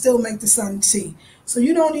that you can still make the sun tea. So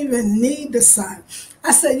you don't even need the sun.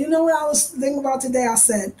 I said, you know what I was thinking about today? I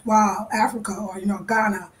said, wow, Africa or,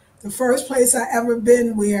 Ghana, the first place I ever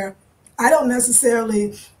been where I don't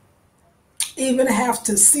necessarily even have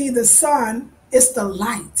to see the sun, it's the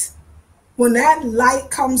light. When that light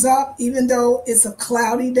comes up, even though it's a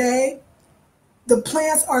cloudy day, the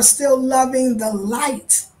plants are still loving the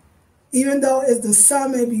light. Even though if the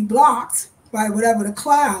sun may be blocked by whatever the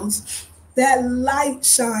clouds, that light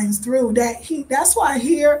shines through, that heat. That's why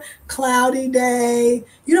here, cloudy day,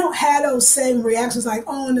 you don't have those same reactions like,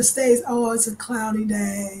 oh, in the States, oh, it's a cloudy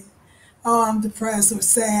day. Oh, I'm depressed or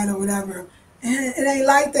sad or whatever. And it ain't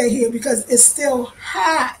like that here because it's still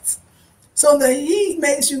hot. So the heat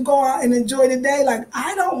makes you go out and enjoy the day. Like,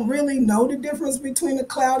 I don't really know the difference between the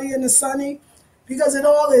cloudy and the sunny because it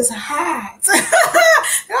all is hot. And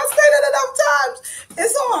I've said it enough times.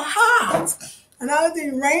 It's all hot. Another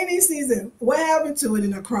thing, rainy season, what happened to it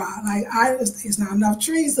in the crop? Like, it's not enough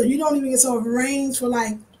trees, so you don't even get some rain for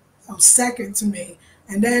like a second to me.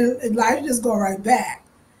 And then life just go right back.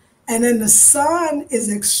 And then the sun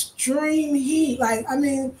is extreme heat. Like, I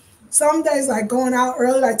mean, some days like going out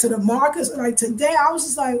early, like to the markets, like today, I was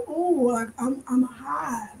just like, ooh, like I'm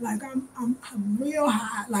hot, like I'm real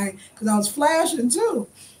hot, like because I was flashing too.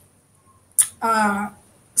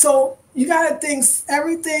 So you gotta think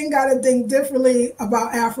everything. Gotta think differently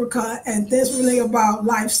about Africa and differently about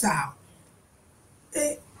lifestyle.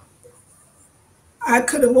 I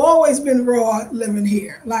could have always been raw living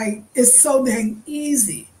here. Like it's so dang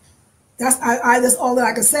easy. That's all that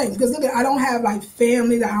I can say because look, I don't have like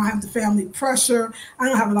family. I don't have the family pressure. I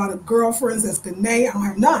don't have a lot of girlfriends that's Ghanaian. I don't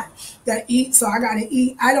have none that eat, so I gotta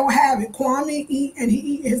eat. I don't have it. Kwame eat and he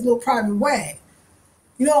eat his little private way.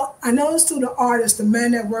 You know, I noticed to the artists, the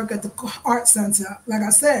men that work at the art center, like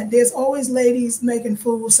I said, there's always ladies making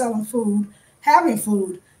food, selling food, having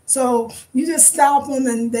food. So you just stop them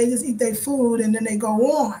and they just eat their food and then they go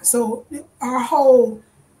on. So our whole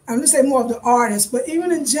I'm gonna say more of the artists, but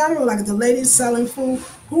even in general, like the ladies selling food,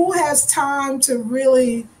 who has time to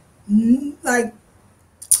really like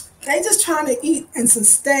they just trying to eat and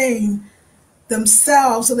sustain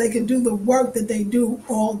themselves so they can do the work that they do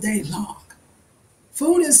all day long.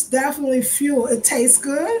 Food is definitely fuel. It tastes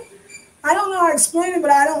good. I don't know how to explain it,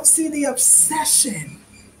 but I don't see the obsession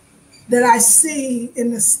that I see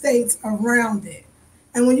in the States around it.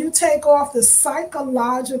 And when you take off the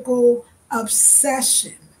psychological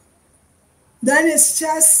obsession, then it's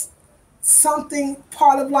just something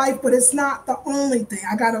part of life, but it's not the only thing.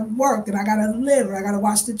 I gotta work and I gotta live and I gotta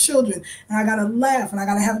watch the children and I gotta laugh and I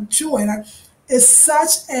gotta have joy. It's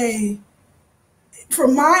such a,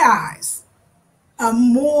 from my eyes, a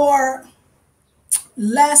more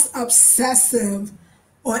less obsessive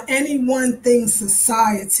on any one thing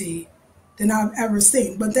society than I've ever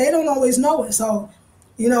seen. But they don't always know it. So,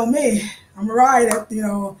 you know me, I'm right at,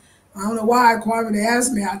 I don't know why Kwame they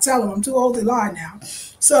asked me. I tell them I'm too old to lie now.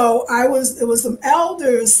 So it was some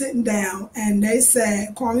elders sitting down and they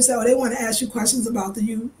said, Kwame said, oh, they want to ask you questions about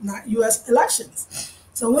the U.S. elections.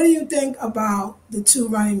 So what do you think about the two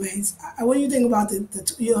running mates? What do you think about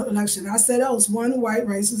the election? I said, oh, it's one white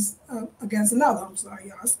racist against another. I'm sorry,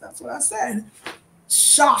 y'all. That's what I said.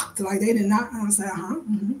 Shocked, like they did not. And I said,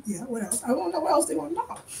 yeah, what else? I don't know what else they want to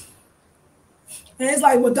know. And it's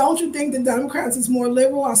like, well, don't you think the Democrats is more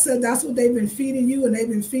liberal? I said, that's what they've been feeding you, and they've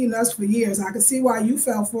been feeding us for years. I can see why you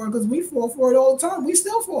fell for it, because we fall for it all the time. We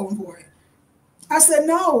still falling for it. I said,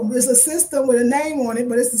 no, it's a system with a name on it,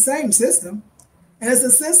 but it's the same system. And it's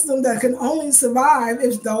a system that can only survive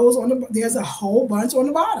if there's a whole bunch on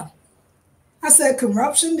the bottom. I said,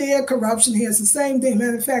 corruption there, corruption here. It's the same thing.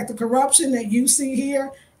 Matter of fact, the corruption that you see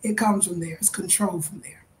here, it comes from there. It's controlled from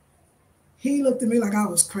there. He looked at me like I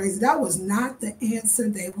was crazy. That was not the answer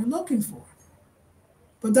they were looking for.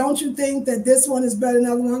 But don't you think that this one is better than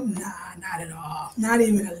the other one? Nah, not at all. Not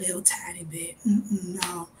even a little tiny bit.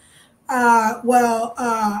 No.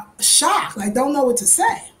 Shocked. Like, don't know what to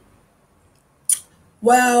say.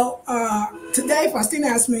 Well, today Faustina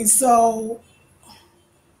asked me, so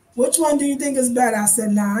which one do you think is better? I said,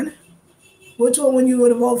 none. Which one would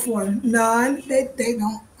you vote for? None. They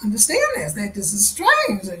don't understand this. This is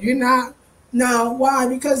strange. You're not. No, why?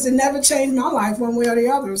 Because it never changed my life one way or the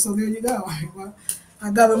other. So there you go. Well,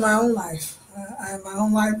 I govern my own life. My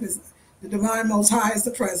own life is the divine most high is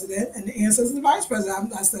the president, and the ancestor is the vice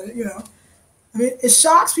president. I said it, I mean, it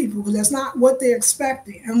shocks people because that's not what they're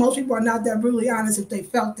expecting. And most people are not that brutally honest if they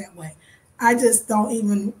felt that way. I just don't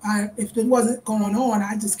even, if it wasn't going on,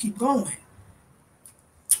 I just keep going.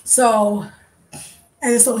 So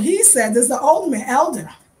he said, this is the ultimate elder,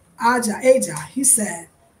 Aja, he said,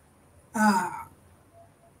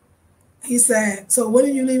 so when are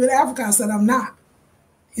you leaving Africa? I said, I'm not.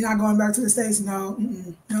 You're not going back to the States? No,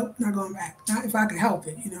 not going back. Not if I could help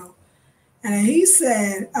it, And then he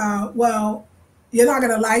said, well, you're not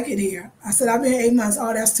going to like it here. I said, I've been here 8 months.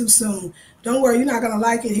 Oh, that's too soon. Don't worry, you're not going to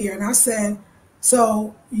like it here. And I said,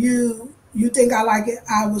 so you think I like it?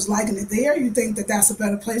 I was liking it there. You think that that's a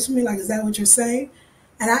better place for me? Like, is that what you're saying?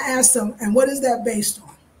 And I asked him, and what is that based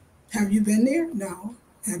on? Have you been there? No.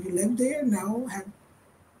 Have you lived there? No.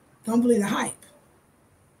 Don't believe the hype.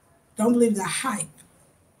 Don't believe the hype.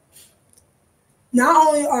 Not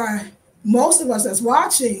only are most of us that's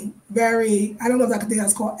watching very, I don't know if I could think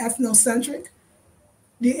that's called ethnocentric,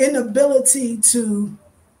 the inability to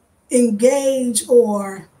engage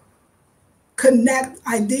or connect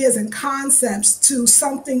ideas and concepts to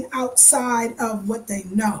something outside of what they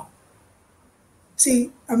know.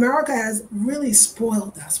 See, America has really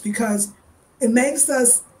spoiled us because it makes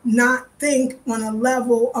us not think on a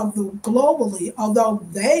level of the globally, although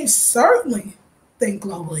they certainly think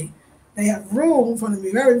globally. They have ruled from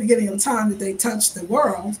the very beginning of time that they touched the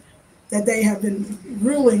world, that they have been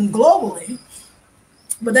ruling globally,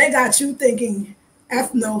 but they got you thinking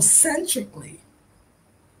ethnocentrically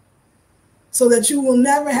so that you will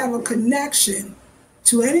never have a connection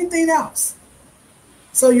to anything else.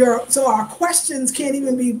 So our questions can't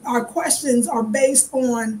even be, our questions are based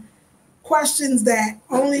on questions that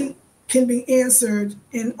only can be answered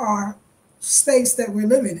in our states that we're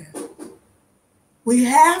living in. We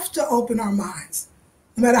have to open our minds,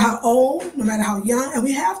 no matter how old, no matter how young, and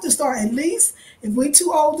we have to start at least, if we're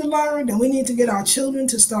too old to learn, then we need to get our children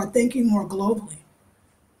to start thinking more globally,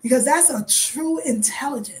 because that's a true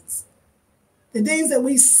intelligence. The things that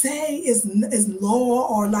we say is law,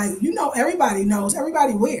 or like, everybody knows,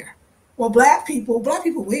 everybody where? Well, black people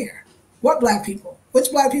where? What black people?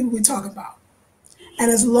 Which black people we talking about? And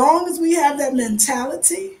as long as we have that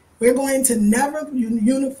mentality, we're going to never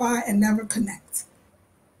unify and never connect.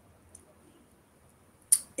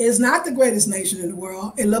 It's not the greatest nation in the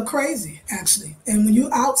world. It looked crazy, actually. And when you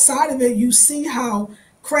outside of it, you see how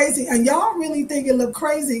crazy, and y'all really think it looked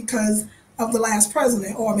crazy because of the last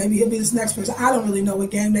president, or maybe he'll be this next person. I don't really know what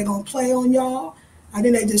game they're going to play on y'all. I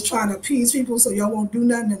think they just trying to appease people so y'all won't do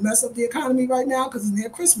nothing and mess up the economy right now because it's near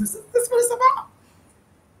Christmas. That's what it's about.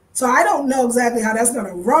 So I don't know exactly how that's going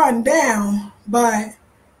to run down, but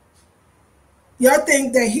y'all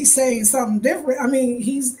think that he's saying something different. I mean,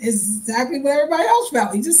 he's exactly what everybody else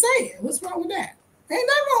felt. He just saying, what's wrong with that? Ain't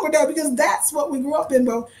nothing wrong with that, because that's what we grew up in,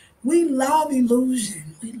 but we love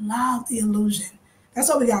illusion. We love the illusion. That's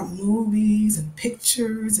why we got movies and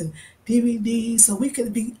pictures and DVDs, so we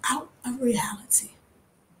could be out of reality.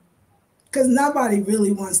 Because nobody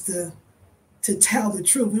really wants to tell the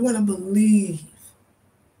truth. We want to believe.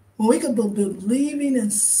 When we could be believing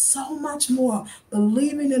in so much more,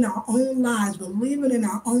 believing in our own lives, believing in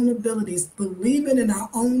our own abilities, believing in our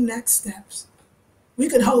own next steps. We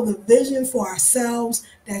could hold the vision for ourselves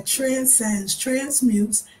that transcends,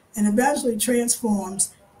 transmutes, and eventually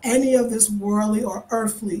transforms any of this worldly or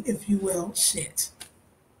earthly, if you will, shit.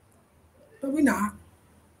 But we're not.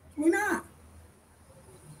 We're not.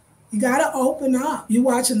 You got to open up. You're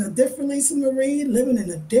watching a different Lisa Marie, living in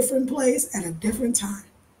a different place at a different time.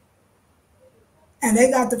 And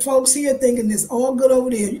they got the folks here thinking it's all good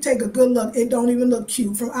over there. You take a good look, it don't even look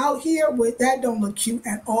cute. From out here, that don't look cute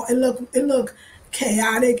at all. It look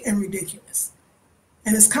chaotic and ridiculous.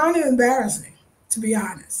 And it's kind of embarrassing, to be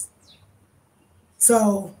honest.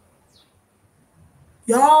 So,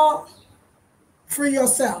 y'all free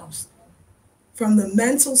yourselves from the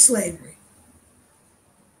mental slavery.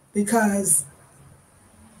 Because,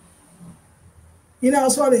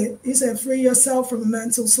 it's funny. He said, free yourself from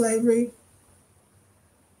mental slavery.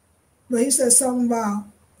 But he said something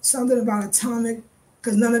about atomic,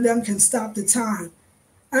 because none of them can stop the time.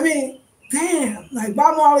 I mean, damn, like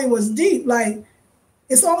Bob Marley was deep. Like,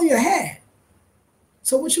 it's all in your head.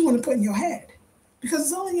 So what you want to put in your head? Because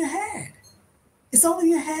it's all in your head. It's all in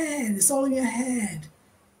your head. It's all in your head.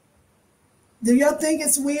 Do y'all think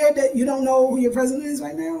it's weird that you don't know who your president is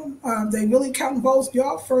right now? They really count votes.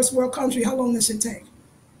 Y'all first world country. How long this should take?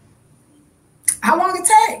 How long it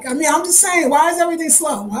take? I mean, I'm just saying, why is everything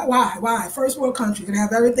slow? Why? First world country can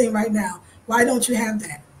have everything right now. Why don't you have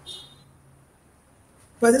that?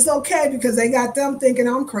 But it's okay because they got them thinking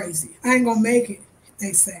I'm crazy. I ain't gonna make it,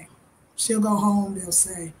 they say. She'll go home, they'll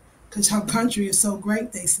say, because her country is so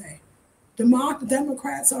great, they say.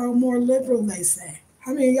 Democrats are more liberal, they say.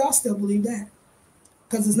 How many of y'all still believe that?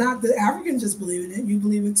 Because it's not the Africans just believing it, you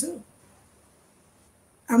believe it too.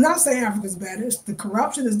 I'm not saying Africa's better. The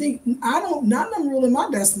corruption is deep. None of them ruling my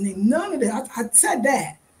destiny. None of that. I said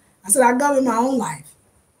that. I said I govern my own life.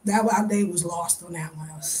 That day was lost on that one.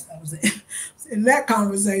 That was it. In that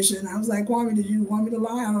conversation, I was like, Kwame, did you want me to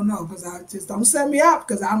lie? I don't know, because I just don't set me up,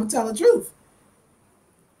 because I'm going to tell the truth.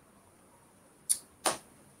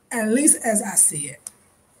 at least as I see it.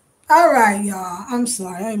 All right, y'all. I'm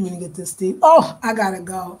sorry. I didn't mean to get this deep. Oh, I gotta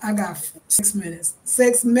go. I got 6 minutes.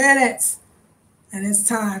 6 minutes. And it's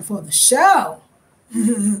time for the show.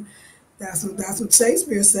 That's what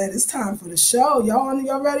Shakespeare said. It's time for the show.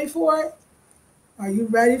 Y'all ready for it? Are you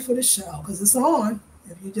ready for the show? Because it's on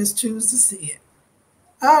if you just choose to see it.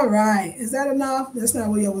 All right. Is that enough? That's not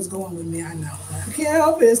where you was going with me. I know. I can't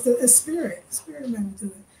help it. It's spirit. Spirit made me do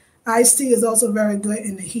it. Iced tea is also very good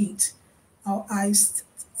in the heat. Oh, iced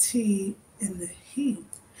tea in the heat.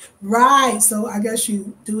 Right. So I guess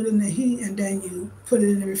you do it in the heat and then you put it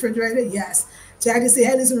in the refrigerator. Yes. Jackie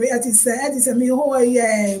said, Eddie said, mi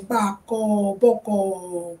hoye, bako,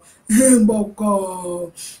 boko,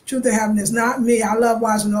 boko. Truth and happiness, not me. I love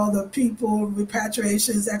watching all the people,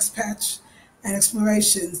 repatriations, expats, and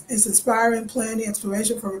explorations. It's inspiring, planning,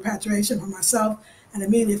 exploration for repatriation for myself and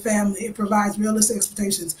immediate family. It provides realistic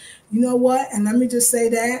expectations. You know what? And let me just say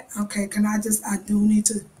that. Okay, I do need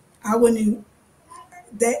to, I wouldn't even,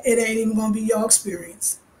 that it ain't even gonna be your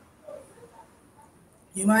experience.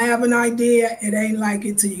 You might have an idea, it ain't like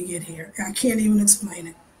it till you get here. I can't even explain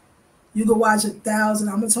it. You can watch 1,000.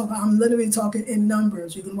 I'm literally talking in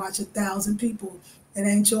numbers. You can watch 1,000 people. It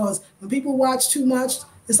ain't yours. When people watch too much,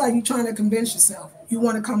 it's like you trying to convince yourself you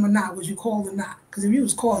want to come or not. Was you called or not? Because if you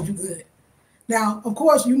was called, you good. Now, of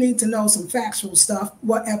course, you need to know some factual stuff,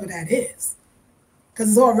 whatever that is. Because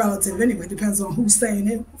it's all relative anyway. It depends on who's saying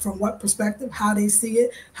it, from what perspective, how they see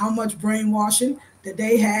it, how much brainwashing that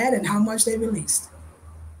they had, and how much they released.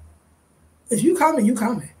 If you coming, you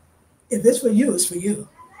coming. If it's for you, it's for you.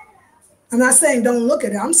 I'm not saying don't look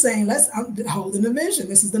at it. I'm saying I'm holding the vision.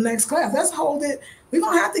 This is the next class. Let's hold it. We're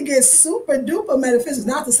going to have to get super duper metaphysics.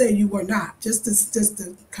 Not to say you were not. Just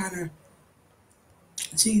to kind of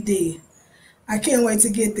GD. I can't wait to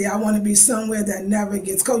get there. I want to be somewhere that never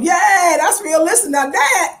gets cold. Yeah, that's realistic. Now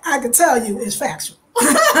that I can tell you is factual.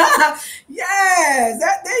 Yes,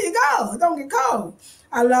 there you go. Don't get cold.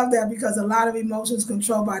 I love that because a lot of emotions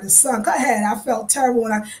controlled by the sun. Go ahead. I felt terrible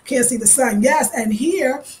when I can't see the sun. Yes, and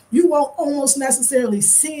here you won't almost necessarily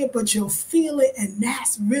see it, but you'll feel it, and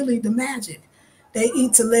that's really the magic. They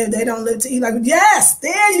eat to live. They don't live to eat. Like, yes,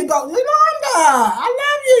 there you go. Yolanda, I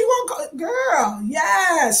love you. You won't go, girl.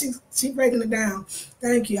 Yes, she's breaking it down.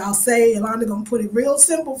 Thank you. I'll say Yolanda gonna put it real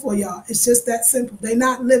simple for y'all. It's just that simple. They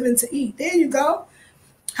not living to eat. There you go.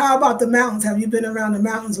 How about the mountains? Have you been around the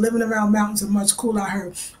mountains? Living around mountains are much cooler, I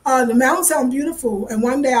heard. The mountains sound beautiful, and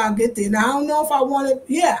one day I'll get there. Now, I don't know if I want it.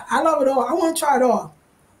 Yeah, I love it all. I want to try it all.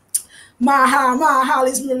 Maha,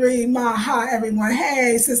 Lisa Marie, Maha, everyone.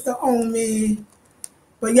 Hey, Sister Omi.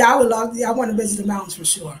 But yeah, I want to visit the mountains for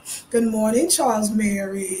sure. Good morning, Charles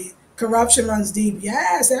Mary. Corruption runs deep.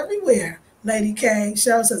 Yes, everywhere. Lady K.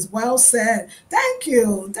 Cheryl says, well said. Thank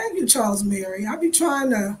you. Thank you, Charles Mary. I'll be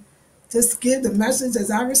trying to just give the message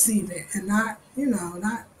as I receive it and not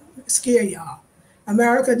scare y'all.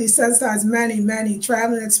 America desensitized many.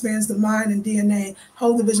 Traveling expands the mind and DNA.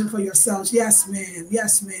 Hold the vision for yourselves. Yes, ma'am.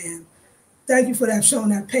 Yes, ma'am. Thank you for that showing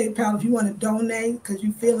that PayPal. If you want to donate because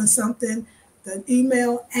you're feeling something, the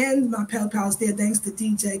email and my PayPal is there. Thanks to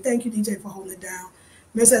DJ. Thank you, DJ, for holding it down.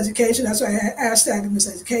 Miseducation, that's right. Hashtag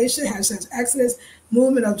miseducation, hashtag Exodus,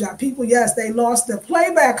 movement of job people. Yes, they lost the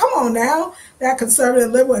playback. Come on now. That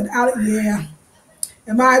conservative liberal without it, yeah.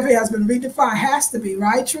 In my opinion, has been redefined. Has to be,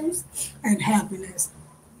 right? Truth and happiness.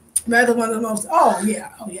 Another one of the most,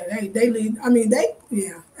 they lead. I mean,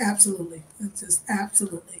 absolutely. It's just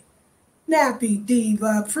absolutely. Nappy,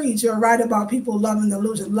 diva, preach. You're right about people loving the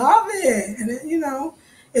illusion. Love it. And,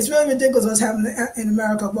 it's really ridiculous what's happening in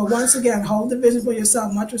America. But once again, hold the vision for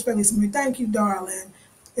yourself. Much respect, Lisa Marie. Thank you, darling.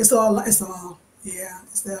 It's all, yeah.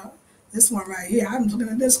 This one right here. I'm looking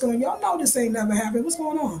at this going, y'all know this ain't never happened. What's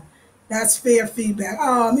going on? That's fair feedback.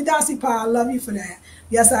 Oh, Midasi Pa, I love you for that.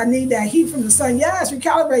 Yes, I need that heat from the sun. Yes,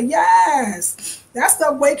 recalibrate. Yes. That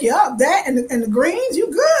stuff wake you up. That and the greens, you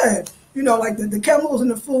good. Like the chemicals in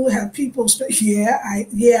the food have people. You're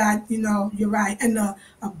right. And the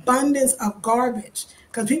abundance of garbage.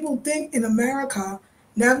 Because people think in America,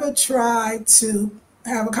 never try to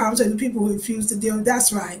have a conversation with people who refuse to deal with.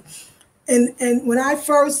 That's right. And when I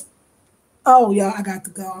first, y'all, I got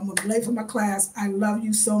to go. I'm going to be late for my class. I love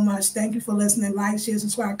you so much. Thank you for listening. Like, share,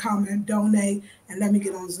 subscribe, comment, donate, and let me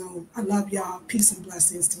get on Zoom. I love y'all. Peace and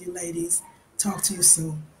blessings to you ladies. Talk to you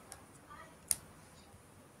soon.